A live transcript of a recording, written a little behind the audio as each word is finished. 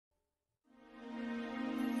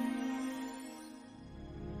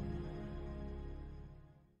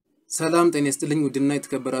ሰላም ጤና ይስጥልኝ ውድና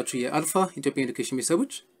የተከበራችሁ የአልፋ ኢትዮጵያን ኤዱኬሽን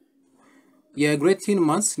ቤተሰቦች የግሬድ 10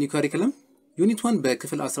 ማንስ ኒው ካሪኩለም ዩኒት 1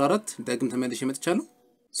 በክፍል 14 ዳግም ተመልሼ መጥቻለሁ።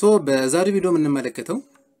 በዛሬው ቪዲዮ የምንመለከተው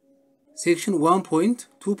ሴክሽን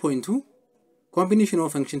 1.2.2 ኮምቢኔሽን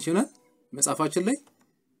ኦፍ ፈንክሽንስ ይሆናል። መጽሐፋችን ላይ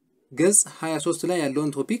ገጽ 23 ላይ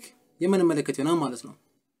ያለውን ቶፒክ የምንመለከት ይሆናል ማለት ነው።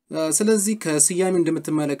 ስለዚህ ከስያሜው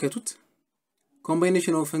እንደምትመለከቱት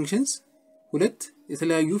ኮምቢኔሽን ኦፍ ፈንክሽንስ ሁለት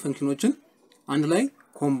የተለያዩ ፈንክሽኖችን አንድ ላይ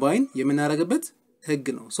ኮምባይን የምናደርግበት ህግ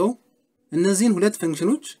ነው። እነዚህን ሁለት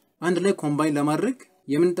ፈንክሽኖች አንድ ላይ ኮምባይን ለማድረግ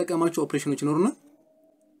የምንጠቀማቸው ኦፕሬሽኖች ይኖሩናል።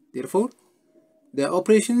 Therefore, the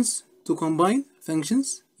operations to combine functions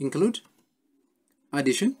include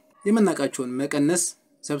addition የምናውቃቸውን መቀነስ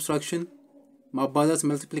subtraction ማባዛት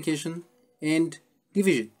multiplication and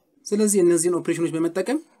division። ስለዚህ እነዚህን ኦፕሬሽኖች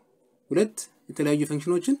በመጠቀም ሁለት የተለያዩ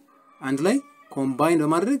ፈንክሽኖችን አንድ ላይ ኮምባይን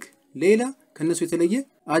በማድረግ ሌላ ከነሱ የተለየ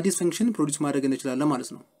አዲስ ፈንክሽን ፕሮዲዩስ ማድረግ እንችላለን ማለት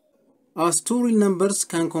ነው። As two real numbers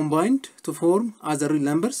can combine to form other real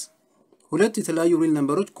numbers ሁለት የተለያዩ real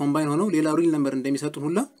numberዎች ኮምባይን ሆነው ሌላ real number እንደሚሰጡን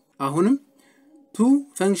ሁላ አሁንም two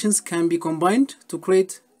functions can be combined to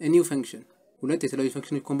create a new function ሁለት የተለያዩ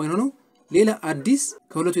ፈንክሽኖች ኮምባይን ሆነው ሌላ አዲስ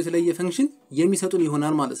ከሁለቱ የተለየ ፈንክሽን የሚሰጡን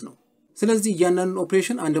ይሆናል ማለት ነው። ስለዚህ እያንዳንዱን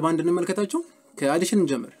ኦፕሬሽን አንድ ባንድ እንመልከታቸው። ከአዲሽን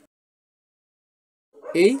እንጀምር።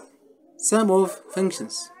 A sum of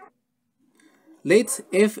functions. Let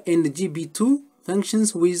f and g be two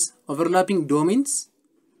functions with overlapping domains.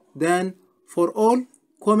 Then for all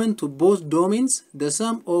common to both domains, the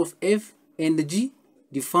sum of f and g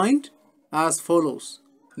defined as follows.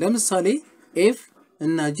 ለምሳሌ f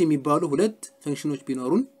እና g የሚባሉ ሁለት ፈንክሽኖች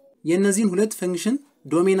ቢኖሩን የነዚህን ሁለት ፈንክሽን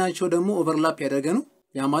ዶሜናቸው ደግሞ ኦቨርላፕ ያደረገ ነው።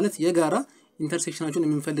 ያ ማለት የጋራ ኢንተርሴክሽናቸውን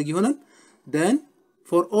የምንፈልግ ይሆናል። Then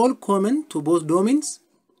for all common to both domains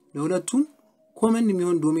ለሁለቱም ኮመን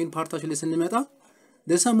የሚሆን ዶሜን ፓርታቸው ላይ ስንመጣ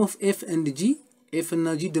the sum of f and g f እና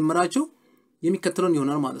g ድምራቸው የሚከተለውን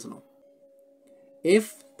ይሆናል ማለት ነው። f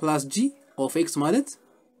plus g of x ማለት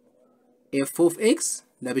f of x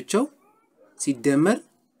ለብቻው ሲደመር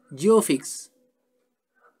g of x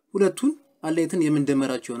ሁለቱን አለይተን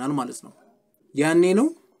የምንደመራቸው ይሆናል ማለት ነው። ያኔ ነው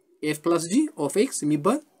f plus g of x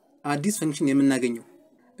የሚባል አዲስ ፈንክሽን የምናገኘው።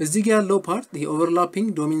 እዚህ ጋር ያለው ፓርት ይሄ ኦቨርላፒንግ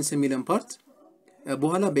ዶሜንስ የሚለን ፓርት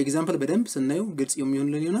በኋላ በኤግዛምፕል በደንብ ስናየው ግልጽ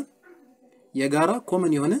የሚሆንልን ይሆናል። የጋራ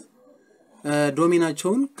ኮመን የሆነ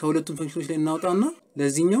ዶሜናቸውን ከሁለቱም ፈንክሽኖች ላይ እናውጣና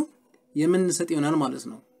ለዚህኛው የምንሰጥ ይሆናል ማለት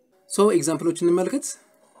ነው። ኤግዛምፕሎችን እንመልከት።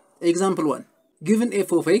 ኤግዛምፕል 1 given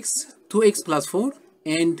f of x 2x plus 4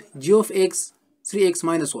 and g of x 3x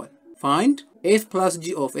minus 1 find f plus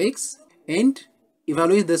g of x and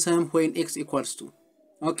evaluate the sum when x equals to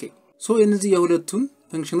okay እነዚህ የሁለቱን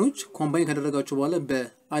ፈንክሽኖች ኮምባይን ካደረጋችሁ በኋላ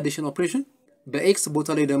በአዲሽን ኦፕሬሽን በኤክስ ቦታ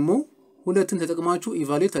ላይ ደግሞ ሁለቱን ተጠቅማችሁ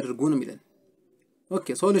ኢቫሉዌት አድርጉ ነው የሚለን።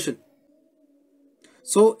 ሶሉሽን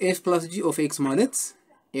f plus g of x ማለት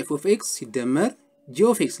f of x ሲደመር g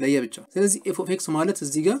of x ለየብቻ። ስለዚህ f of x ማለት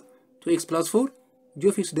እዚህ ጋር 2x plus 4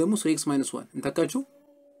 g of x ደግሞ 3x minus 1 እንተካቸው።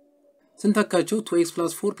 ስንተካቸው 2x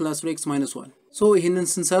plus 4 plus 3x minus 1 ይሄንን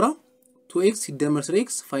ስንሰራ 2x ሲደመር 3x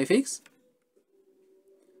 5x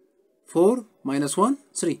 4 minus 1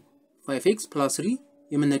 3 5x plus 3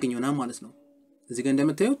 የምናገኘውና ማለት ነው። እዚህ ጋር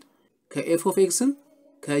እንደምታዩት ከf of x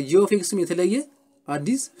ከg of x የተለየ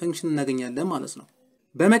አዲስ ፈንክሽን እናገኛለን ማለት ነው።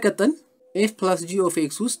 በመቀጠል f plus g of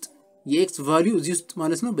x ውስጥ የx ቫልዩ እዚህ ውስጥ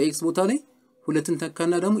ማለት ነው በx ቦታ ላይ ሁለትን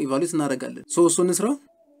ተካና ደግሞ ኢቫሉዌት እናደርጋለን። እሱን እንስራ።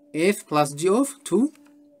 f plus g of 2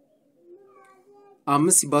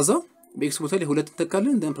 5 ሲባዛ በx ቦታ ላይ ሁለትን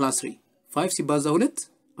ተካለን then plus 3 5 ሲባዛ 2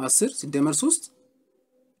 10 ሲደመር 3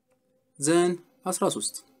 then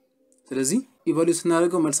 13 ስለዚህ ኢቫሉዌት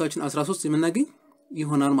ስናደርገው መልሳችን 13 የምናገኝ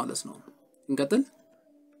ይሆናል ማለት ነው። እንቀጥል።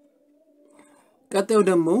 ቀጣዩ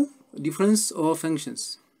ደግሞ ዲፈረንስ ኦፍ ፈንክሽንስ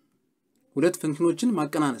ሁለት ፈንክሽኖችን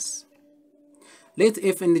ማቀናነስ። let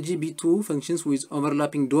f and g be two functions with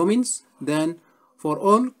overlapping domains then for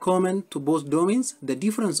all common to both domains the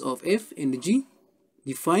difference of f and g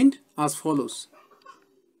defined as follows.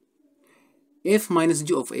 f minus g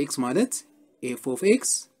of x ማለት f of x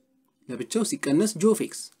ለብቻው ሲቀነስ g of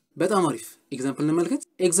x። በጣም አሪፍ ኤግዛምፕል እንመልከት።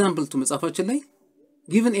 ኤግዛምፕል 2 መጻፋችን ላይ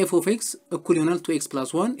given f of x እኩል ይሆናል 2x plus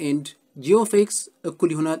 1 and g of x እኩል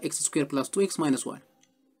ይሆናል x squared plus 2x minus 1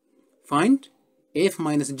 find f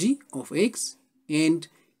minus g of x and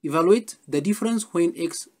evaluate the difference when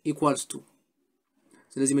x equals to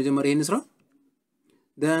ስለዚህ መጀመሪያ ይሄን ስራ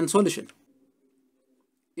then solution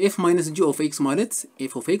f minus g of x ማለት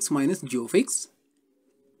f of x minus g of x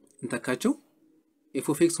እንተካቸው። f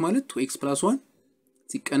of x ማለት 2x plus 1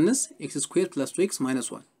 ሲቀነስ x squared plus 2x minus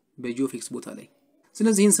 1 በg of x ቦታ ላይ።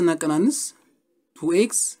 ስለዚህ ይሄን ስናቀናንስ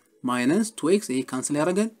 2x minus 2x ይሄ ካንሰል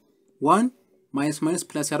ያደርጋል 1 minus minus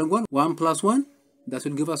plus ያደርጓል 1 plus 1 that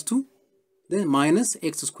will give us 2 then minus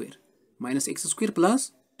x square plus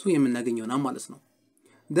 2 የምናገኘው ነው ማለት ነው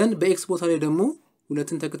then በx ቦታ ላይ ደግሞ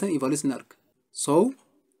ሁለትን ተከተን ኢቫሉዌት እናድርግ so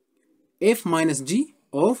f minus g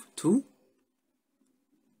of 2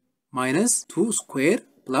 minus 2 square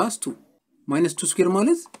plus 2 minus 2 square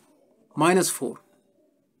ማለት minus 4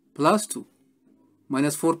 plus 2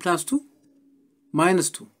 minus 4 plus 2 minus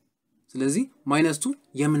 2 ስለዚህ minus 2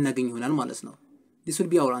 የምናገኝ ይሆናል ማለት ነው this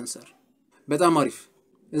will be our answer በጣም አሪፍ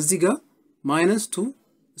እዚህ ጋር minus 2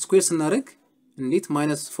 square ስናደርግ እንዴት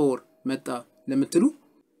minus 4 መጣ ለምትሉ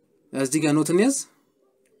እዚህ ጋር ኖት እንያዝ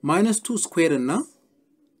minus 2 square እና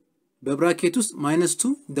በብራኬት ውስጥ minus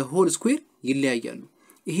 2 the whole square ይለያያሉ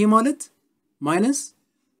ይሄ ማለት minus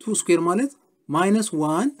 2 square ማለት minus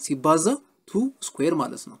 1 ሲባዛ 2 square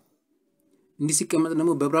ማለት ነው እንዲህ ሲቀመጥ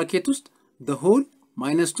ደግሞ በብራኬት ውስጥ the whole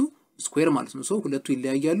minus 2 square ማለት ነው so ሁለቱ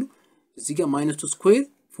ይለያያሉ እዚህ ጋር minus 2 square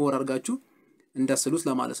 4 አድርጋችሁ እንዳሰሉት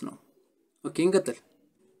ለማለት ነው ኦኬ እንቀጥል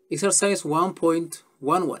exercise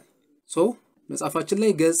 1.11 so መጻፋችን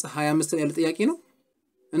ላይ ገጽ 25 ላይ ያለ ጥያቄ ነው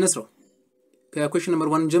እንስራው ከኩዌስችን ነምበር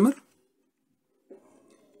 1 ጀምር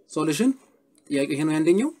solution ጥያቄ ይሄ ነው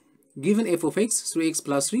አንደኛው given f of x 3x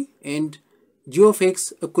plus 3 and g of x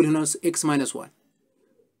እኩል ይሆናል x minus 1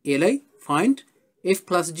 a ላይ find f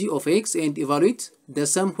plus g of x and evaluate the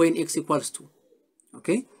sum when x equals to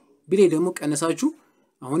okay ቢሌ ደግሞ ቀነሳችሁ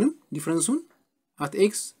አሁንም ዲፈረንሱን at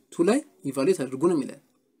x 2 ላይ ኢቫሉዌት አድርጉ ነው የሚለን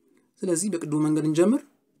ስለዚህ በቅዱ መንገድ እንጀምር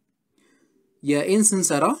የn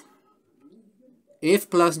ስንሰራ f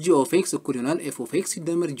plus g of x እኩል ይሆናል f of x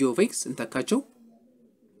ሲደመር g of x እንተካቸው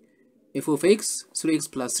f of x 3x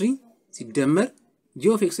plus 3 ሲደመር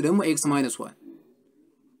g of x ደግሞ x minus 1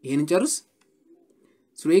 ይሄን እንጨርስ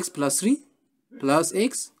 3x plus 3 plus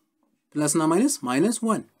x plus እና minus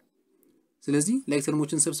 1 ስለዚህ ላይክ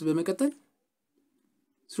ተርሞችን ሰብስበ በመቀጠል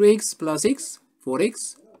 3x plus x 4x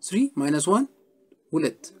 3 minus 1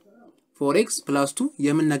 2 4x plus 2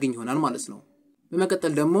 የምናገኝ ይሆናል ማለት ነው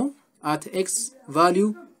በመቀጠል ደግሞ at x value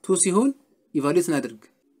 2 ሲሆን ኢቫሉዌት እናድርግ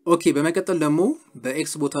ኦኬ በመቀጠል ደግሞ በx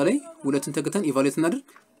ቦታ ላይ ሁለትን ተከተን ኢቫሉዌት እናድርግ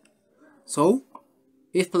so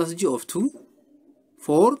f plus g of 2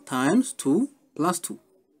 4 times 2 plus 2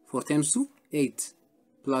 4 times 2 8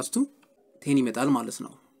 plus 2 10 ይመጣል ማለት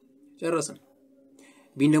ነው ጨረሰን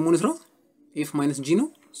ቢን ደግሞ እንስራ f minus g ነው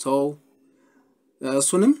so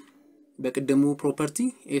እሱንም በቀደሙ ፕሮፐርቲ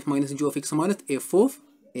f minus g of x ማለት f of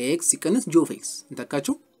x ሲቀነስ g of x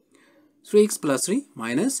እንተካቸው 3x plus 3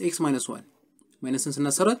 minus x minus 1 minusን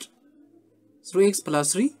ስናሰራጭ 3x plus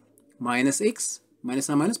 3 minus x minus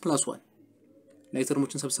እና minus plus 1 ላይ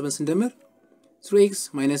ተርሞችን ሰብስበን ስንደምር 3x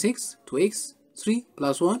minus x 2x 3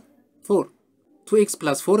 plus 1 4 2x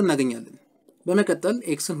plus 4 እናገኛለን በመቀጠል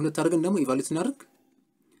xን ሁለት አድርገን ደግሞ ኢቫሉዌት እናድርግ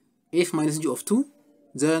f minus g of 2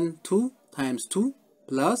 then 2 times 2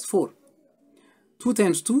 plus 4 2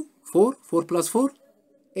 times 2 4 4 plus 4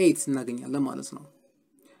 8 እናገኛለን ማለት ነው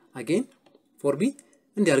again 4b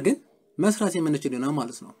እንዲያርገን መስራት የምንችል ነው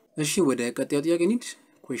ማለት ነው እሺ ወደ ቀጣዩ ጥያቄ እንሂድ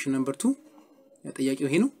question number 2 ጥያቄው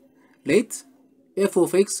ይሄ ነው let f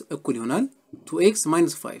of x እኩል ይሆናል 2x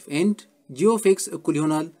minus 5 and g of x እኩል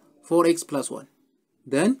ይሆናል 4x plus 1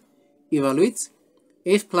 then evaluate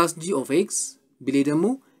f plus g of x ቢሌ ደግሞ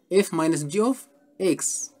f minus g of x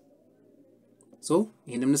so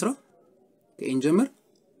ይሄንን እንስራ ከኤን ጀምር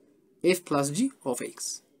f plus g of x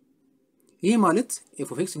ይሄ ማለት f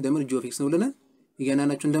of x ሲደመር g of x ነው ብለናል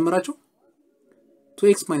ይገናናችሁ እንደምራቸው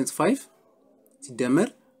 2x minus 5 ሲደመር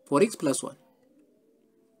 4x plus 1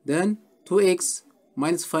 then 2x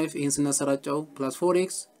minus 5 ይሄን ስናሰራጫው plus 4x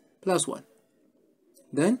plus 1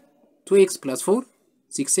 then 2x plus 4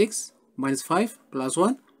 6x minus 5 plus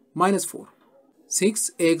 1 minus 4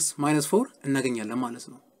 6x minus 4 እናገኛለን ማለት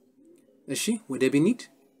ነው እሺ ወደ ቢኒድ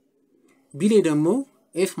ቢሌ ደግሞ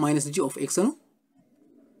f minus g of x ነው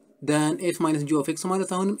then f minus g of x ማለት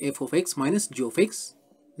አሁንም f of x minus g of x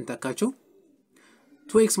እንተካቸው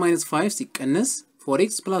 2x minus 5 ሲቀነስ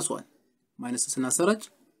 4x plus 1 minus ስናሰራጭ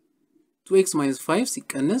 2x minus 5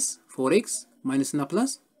 ሲቀነስ 4x minus እና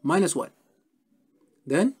plus minus 1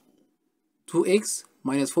 then 2x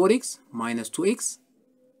minus 4x minus 2x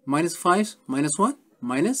minus 5 minus 1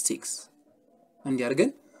 minus 6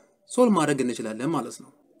 እንዲያርገን ሶልቭ ማድረግ እንችላለን ማለት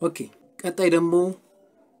ነው ኦኬ ቀጣይ ደግሞ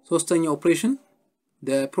ሶስተኛው ኦፕሬሽን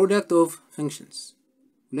the product of functions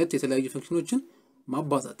ሁለት የተለያዩ ፈንክሽኖችን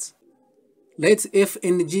ማባዛት let f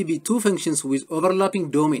and g be two functions with overlapping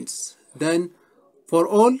domains then for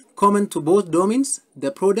all common to both domains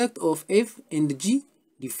the product of f and g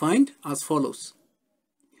defined as follows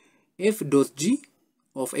f dot g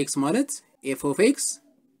of x ማለት f of x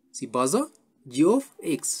ሲባዛ g of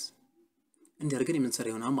x እንዲያርገን የምንሰራ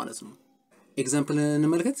ይሆናል ማለት ነው ኤግዛምፕል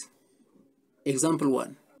እንመልከት example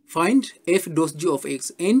 1 find f dot g of x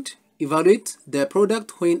and evaluate the product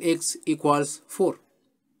when x equals 4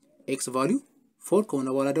 x value 4 ከሆነ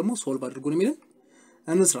በኋላ ደግሞ solve አድርጉ ነው የሚለን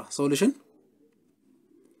እንስራ solution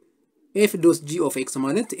f dot g of x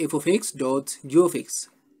ማለት f of x dot g of x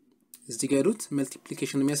እዚህ ጋር ያሉት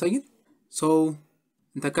multiplication የሚያሳየን so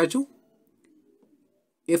እንተካቸው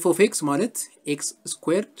f of x ማለት x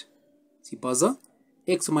squared ሲባዛ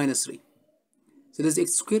x minus 3 ስለዚህ x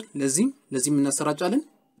square ለዚህም እናሰራጫለን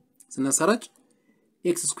ስናሰራጭ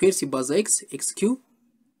x square ሲባዛ x cube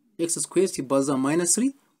x square ሲባዛ minus 3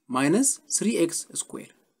 minus 3x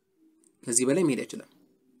square ከዚህ በላይ መሄድ አይችልም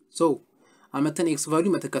so አመተን x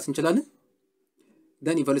value መተካት እንችላለን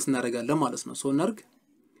then evaluate እናደርጋለን ማለት ነው so እናርግ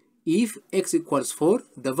if x equals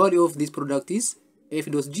 4 the value of this product is f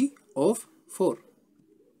dot g of 4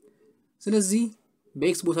 ስለዚህ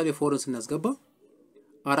በx ቦታ ላይ 4 ስናስገባ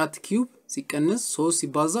 4 cube ሲቀነስ 3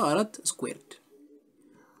 ሲባዛ 4 squared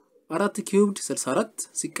 4 cubed 64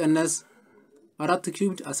 ሲቀነስ 4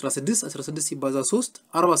 cubed 16 ሲባዛ 3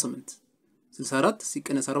 48 64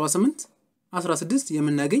 ሲቀነስ 48 16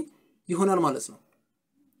 የምናገኝ ይሆናል ማለት ነው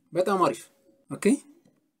በጣም አሪፍ ኦኬ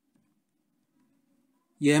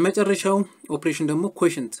የመጨረሻው ኦፕሬሽን ደግሞ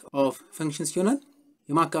quotient of functions ይሆናል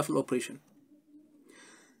የማካፈል ኦፕሬሽን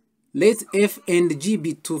let f and g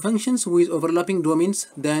be two functions with overlapping domains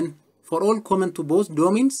then for all common to both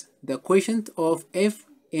domains the quotient of f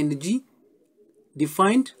and g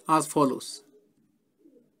defined as follows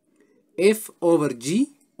f over g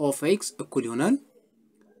of x እኩል ይሆናል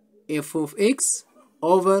f of x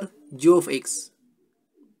over g of x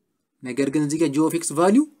ነገር ግን እዚህ ጋር g of x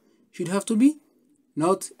value should have to be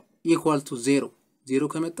not equal to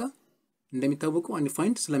 0 ከመጣ እንደሚታወቀው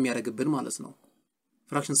undefined ስለሚያደርግብን ማለት ነው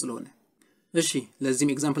ፍራክሽን ስለሆነ እሺ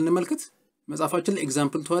ለዚህም ኤግዛምፕል እንመልከት መጻፋችን ላይ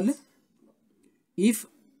ኤግዛምፕል ተዋለ if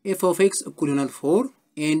f of x እኩል ይሆናል 4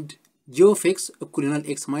 and g of x እኩል ይሆናል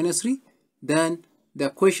x minus 3 then the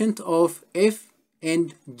quotient of f and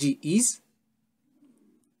g is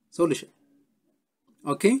solution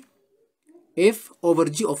okay f over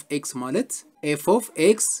g of x ማለት f of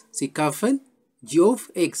x ሲካፈል g of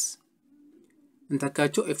x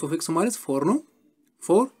እንተካቸው f of x ማለት 4 ነው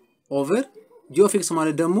 4 over g of x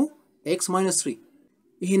ማለት ደግሞ x minus 3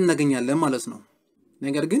 ይሄን እናገኛለን ማለት ነው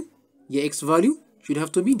ነገር ግን የx value should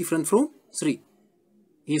have to be different from 3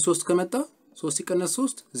 ይሄ 3 ከመጣ 3 ሲቀነስ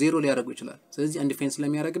 3 0 ሊያደርገው ይችላል ስለዚህ undefined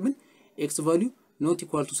ስለሚያደርግብን x value not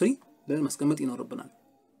equal to 3 ብለን ማስቀመጥ ይኖርብናል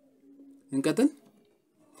እንቀጥል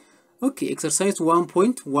ኦኬ ኤክሰርሳይዝ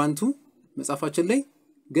 1.12 መጻፋችን ላይ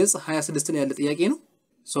ገጽ 26 ላይ ያለ ጥያቄ ነው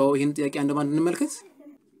ሶ ይሄን ጥያቄ አንድ ባንድ እንመልከት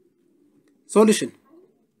ሶሉሽን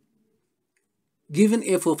given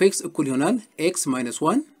f of x እኩል ይሆናል x minus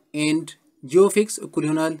 1 and g of x እኩል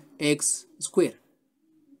ይሆናል x square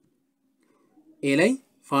a ላይ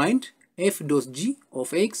find f dot g of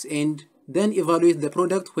x and then evaluate the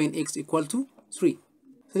product when x equal to 3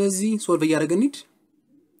 ስለዚህ ሶልቭ እያደረግን እንሂድ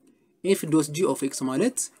f dot g of x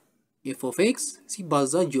ማለት f of x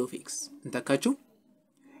ሲባዛ g of x እንተካቸው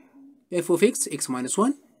f of x x minus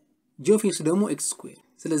 1 g of x ደግሞ x square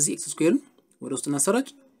ስለዚህ x square ወደ ውስጥ እናሰራጭ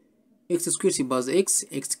x square ሲባዛ x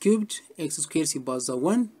x cubed x square ሲባዛ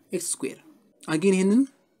 1 x square again ይሄንን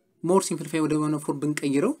more simplify ወደ ሆነ ፎርም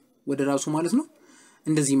ብንቀይረው ወደ ራሱ ማለት ነው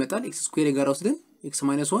እንደዚህ ይመጣል x square ጋር ወስደን x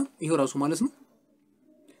minus 1 ይሄው ራሱ ማለት ነው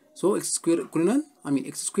so x square እኩልናል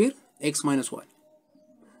x square x minus 1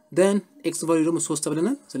 then x value ደግሞ 3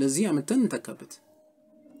 ተብለናል ስለዚህ አመተን እንተካበት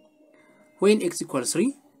when x equals 3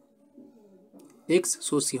 x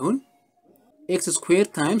 3 ሲሆን x square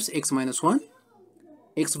times x minus 1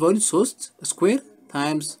 x value 3 square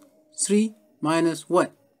times 3 minus 1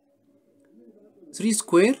 3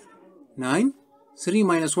 square 9 3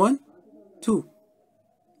 minus 1 2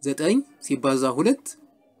 9 ሲባዛ 2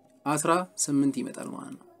 18 ይመጣል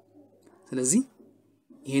ማለት ነው ስለዚህ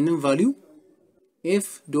ይሄንን value f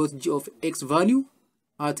dot g of x value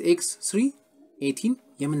at x 3 18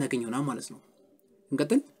 የምናገኘው ነው ማለት ነው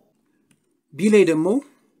እንቀጥል b ላይ ደግሞ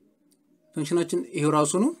ፈንክሽናችን ይሄው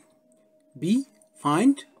ራሱ ነው b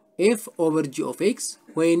find f over g of x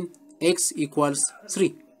when x equals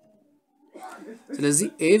 3 ስለዚህ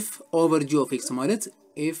f over g of x ማለት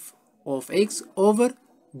f of x over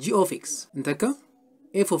g of x እንተካ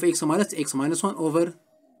f of x ማለት x minus 1 over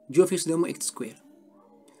g of x ደግሞ x square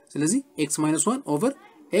ስለዚህ x minus 1 over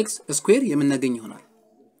x square የምናገኝ ይሆናል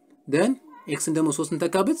then x ደግሞ 3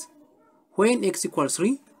 እንተካበት when x equals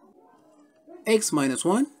 3 x minus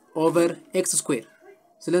 1 over x square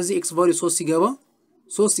ስለዚህ x value 3 ሲገባ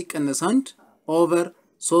 3 ሲቀነስ 1 over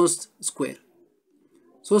 3 square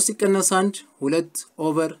 3 ሲቀነስ 1 2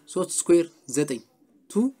 ኦቨር 3 ስኩዌር 9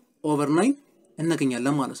 2 ኦቨር 9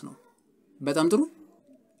 እናገኛለን ማለት ነው። በጣም ጥሩ።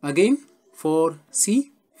 again for c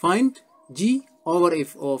find g over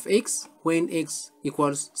f of x when x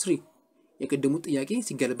equals 3 የቅድሙ ጥያቄ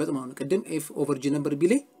ሲገለበጥ ማለት ነው። ቅድም f over g ነበር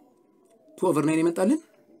ቢሌ 2 over 9 ይመጣልን።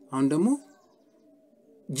 አሁን ደግሞ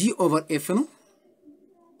g over f ነው።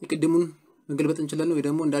 የቅድሙን መገልበጥ እንችላለን ወይ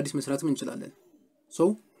ደግሞ እንደ አዲስ መስራትም እንችላለን። so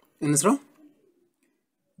እንስራ።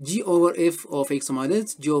 g over f of x ማለት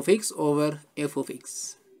g of x over f of x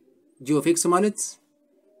g of x ማለት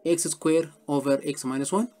x square over x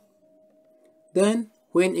minus 1 then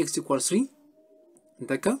when x equals 3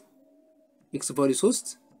 እንተካ x value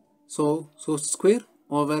 3 so 3 square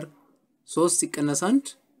over 3 ሲቀነስ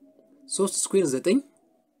 1 3 square 9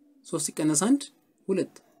 3 ሲቀነስ 1 2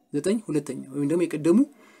 9 ሁለተኛ ወይም ደግሞ የቀደሙ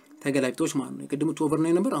ተገላቢጦች ማለት ነው። የቀደሙ 2 over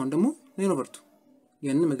 9 ነበር አሁን ደግሞ 9 over 2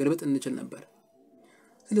 ያንን መገልበጥ እንችል ነበር።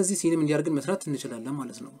 ስለዚህ ሲንም እንዲያርግን መስራት እንችላለን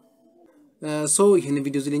ማለት ነው። so ይሄን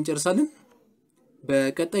ቪዲዮ እዚህ ላይ እንጨርሳለን።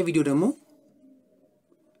 በቀጣይ ቪዲዮ ደግሞ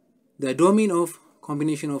the domain of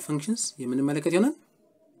combination of functions የምንመለከት ይሆናል።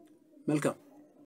 መልካም